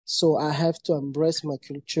So I have to embrace my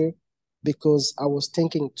culture because I was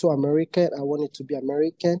thinking too American. I wanted to be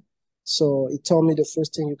American. So he told me the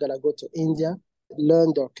first thing you gotta go to India,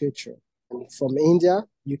 learn their culture. And from India,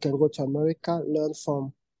 you can go to America, learn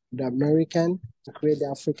from the American, create the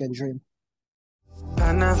African dream.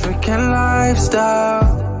 Pan-African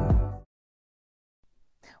lifestyle.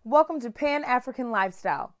 Welcome to Pan-African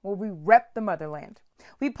Lifestyle, where we rep the motherland.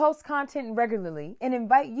 We post content regularly and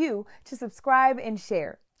invite you to subscribe and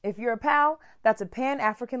share. If you're a pal, that's a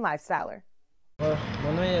Pan-African Lifestyler.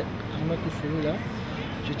 Mon nom est Arnold Kufulula.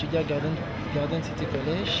 J'étudie à Garden City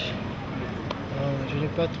College. Je n'ai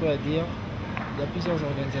pas trop à dire. Il y a plusieurs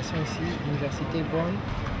organisations ici, l'université Bonn.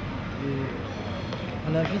 Et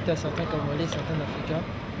on invite à certains Congolais, certains Africains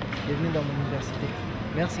de venir dans mon université.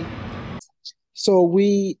 Merci. So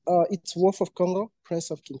it's Wolf of Congo, Prince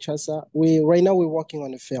of Kinshasa. Right now we're working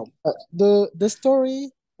on a film. The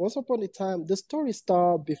story, once upon a time, the story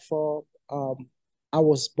started before I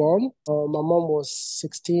was born. My mom was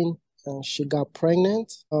 16 and she got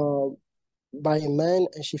pregnant by a man,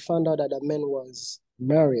 and she found out that the man was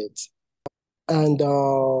married. And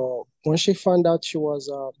when she found out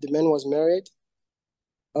the man was married,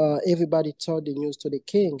 everybody told the news to the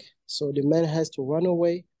king. So the man has to run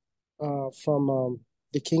away from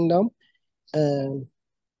the kingdom, and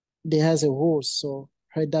there has a rule, so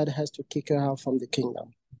her dad has to kick her out from the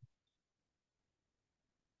kingdom.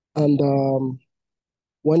 And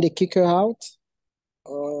when they kick her out,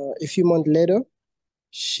 a few months later,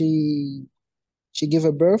 she gave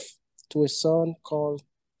a birth to a son called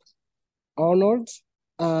Arnold.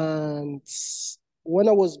 And when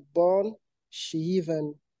I was born, she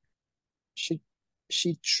threw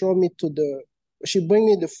me she bring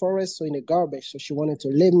me in the forest, so in the garbage. So she wanted to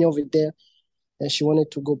leave me over there, and she wanted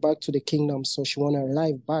to go back to the kingdom. So she wanted her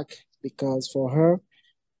life back, because for her,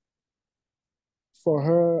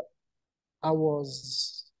 I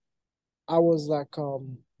was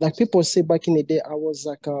like people say back in the day, I was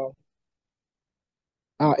like a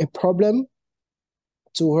problem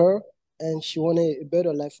to her, and she wanted a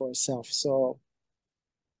better life for herself. So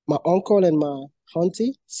my uncle and my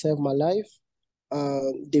auntie saved my life.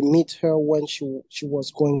 They meet her when she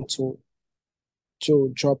was going to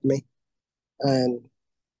drop me, and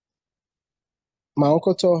my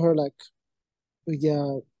uncle told her, like,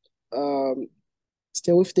 yeah,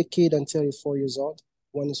 stay with the kid until he's 4 years old.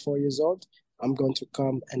 When he's 4 years old, I'm going to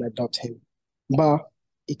come and adopt him, but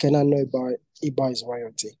he cannot know about his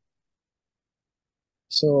royalty.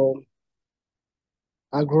 So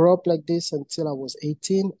I grew up like this until I was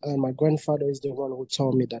 18, and my grandfather is the one who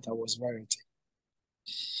told me that I was royalty.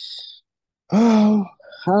 Oh,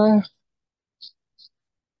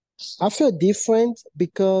 I feel different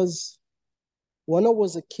because when I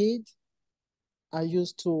was a kid, I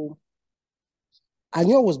knew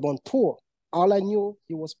I was born poor. All I knew,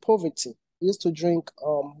 it was poverty. I used to drink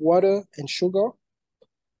water and sugar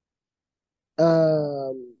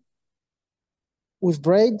with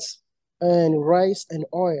bread and rice and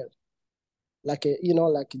oil, like a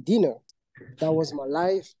dinner. That was my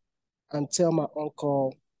life until my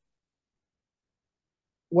uncle.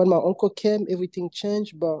 When my uncle came, everything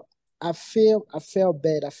changed, but I felt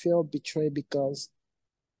bad. I felt betrayed because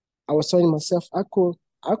I was telling myself I could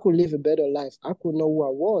live a better life. I could know who I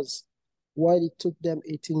was. Why it took them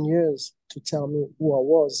 18 years to tell me who I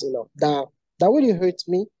was, that really hurt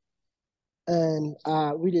me, and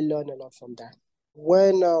I really learned a lot from that.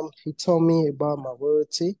 When he told me about my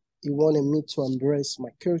royalty, he wanted me to embrace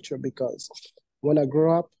my culture, because when I grew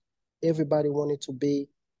up, everybody wanted to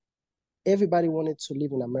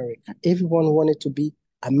live in America. Everyone wanted to be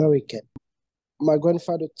American. My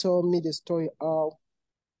grandfather told me the story of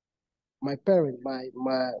my parent, my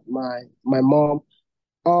mom,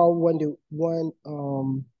 or when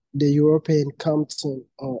the European come to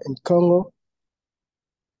in Congo,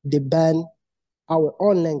 they ban our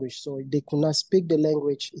own language, so they could not speak the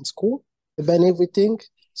language in school. They ban everything,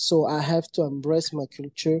 so I have to embrace my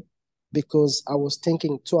culture because I was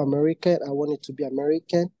thinking too American. I wanted to be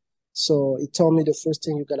American. So he told me the first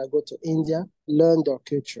thing you gotta go to India, learn their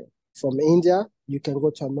culture. From India, you can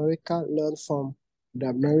go to America, learn from the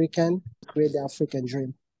American, create the African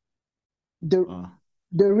dream.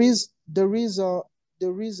 There is a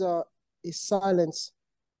silence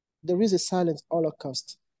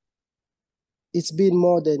holocaust. It's been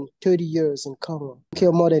more than 30 years in Congo.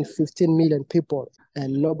 Killed more than 15 million people,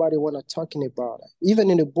 and nobody wanna talking about it. Even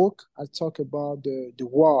in the book, I talk about the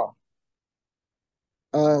war.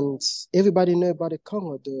 And everybody know about the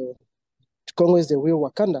Congo. The Congo is the real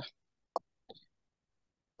Wakanda.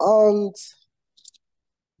 And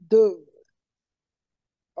the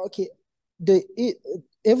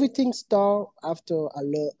everything started after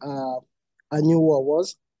I knew what it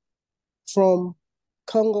was. From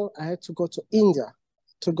Congo, I had to go to India.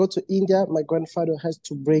 To go to India, my grandfather has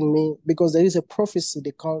to bring me, because there is a prophecy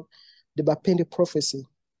they call the Bapende prophecy.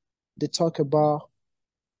 They talk about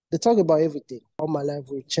everything. All my life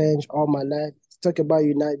will change. All my life. Talk about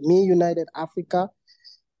United Africa.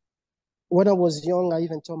 When I was young, I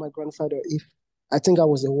even told my grandfather if I think I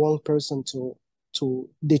was the wrong person to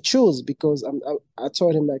they choose, because I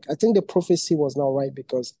told him, like, I think the prophecy was not right,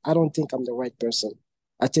 because I don't think I'm the right person.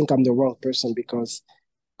 I think I'm the wrong person, because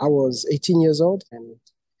I was 18 years old and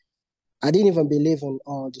I didn't even believe in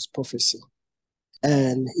all this prophecy.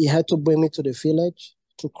 And he had to bring me to the village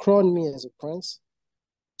to crown me as a prince.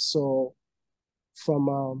 So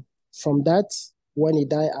from that, when he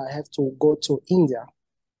died, I have to go to India.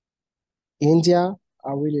 India,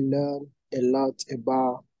 I really learned a lot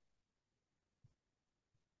about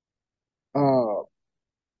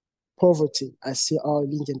poverty. I see how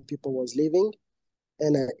Indian people was living,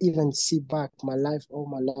 and I even see back my life, all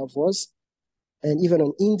my life was. And even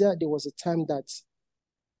in India, there was a time that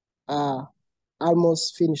I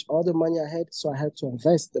almost finished all the money I had, so I had to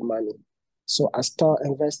invest the money. So I started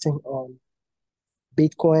investing on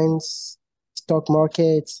Bitcoins, stock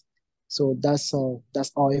markets. So that's how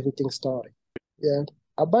everything started. Yeah,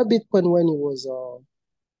 I bought Bitcoin when it was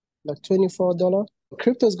like $24.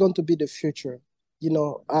 Crypto is going to be the future.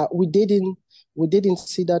 We didn't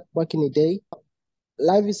see that back in the day.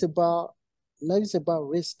 Life is about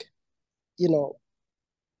risk.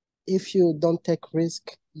 If you don't take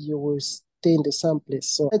risk, you will stay in the same place.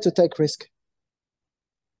 So I had to take risk.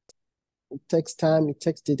 It takes time. It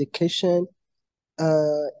takes dedication.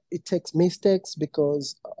 It takes mistakes,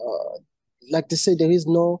 because, like they say, there is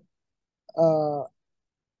no hell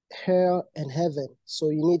in heaven. So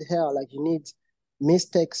you need hell, like you need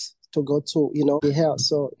mistakes to go to, the hell.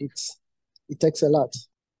 So it takes a lot.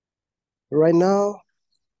 Right now,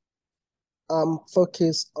 I'm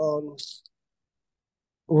focused on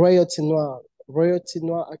Royalty Noir. Royalty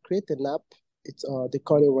Noir, I created an app. They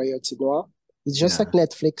call it Royalty Noir. It's just like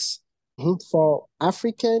Netflix for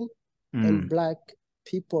African and Black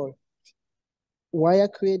people. Why I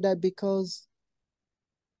create that? Because,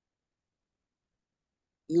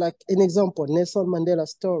 like an example, Nelson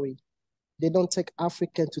Mandela's story, they don't take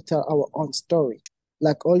African to tell our own story.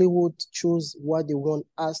 Like Hollywood choose what they want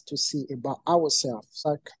us to see about ourselves.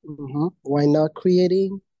 Like, why not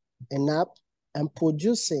creating an app and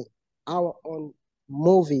producing our own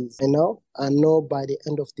movies? I know by the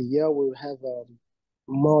end of the year we'll have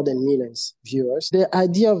more than millions viewers. The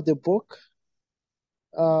idea of the book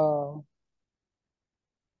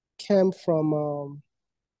came from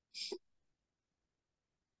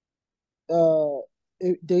a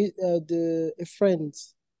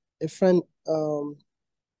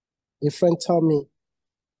friend told me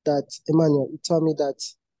that, Emmanuel, he told me that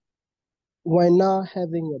why not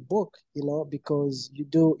having a book, because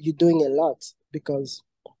you're doing a lot, because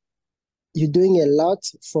you're doing a lot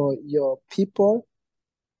for your people.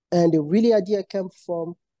 And the really idea came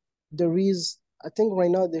from, I think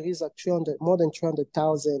right now there is more than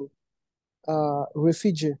 300,000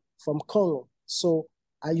 refugees from Congo. So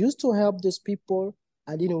I used to help those people.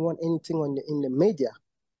 I didn't want anything in the media.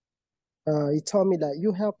 He told me that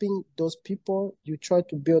you helping those people, you try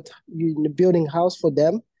to building house for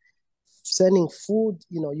them, sending food,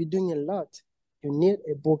 you're doing a lot. You need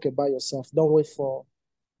a book about yourself. Don't wait for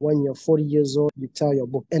when you're 40 years old, you tell your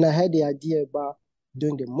book. And I had the idea about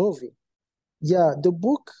doing the movie. Yeah, the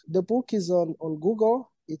book is on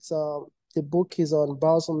Google. It's the book is on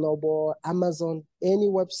Barnes and Noble, Amazon, any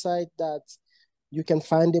website that you can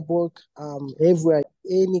find the book, everywhere,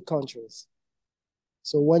 any countries.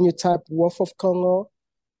 So when you type Wolf of Congo,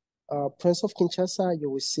 Prince of Kinshasa, you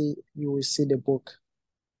will see the book.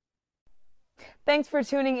 Thanks for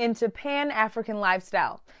tuning into Pan-African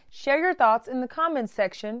Lifestyle. Share your thoughts in the comments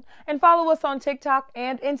section and follow us on TikTok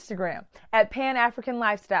and Instagram at Pan-African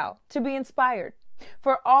Lifestyle to be inspired.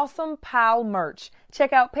 For awesome PAL merch,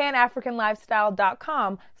 check out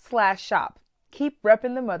panafricanlifestyle.com/shop. Keep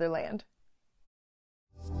repping the motherland.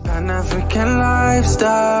 Pan-African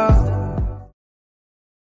lifestyle.